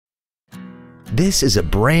This is a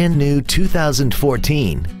brand new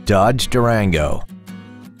 2014 Dodge Durango.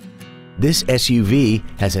 This SUV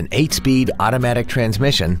has an 8-speed automatic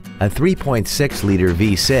transmission, a 3.6-liter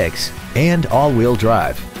V6, and all-wheel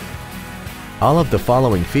drive. All of the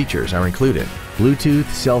following features are included: Bluetooth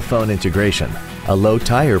cell phone integration, a low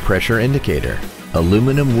tire pressure indicator,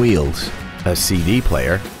 aluminum wheels, a CD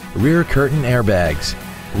player, rear curtain airbags,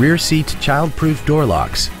 rear seat child-proof door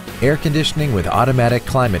locks, air conditioning with automatic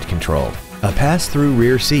climate control, a pass-through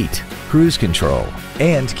rear seat, cruise control,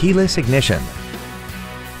 and keyless ignition.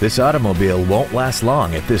 This automobile won't last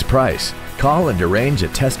long at this price. Call and arrange a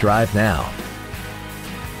test drive now.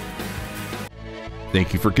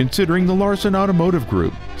 Thank you for considering the Larson Automotive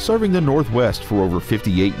Group, serving the Northwest for over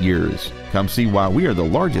 58 years. Come see why we are the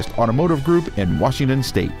largest automotive group in Washington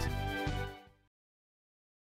State.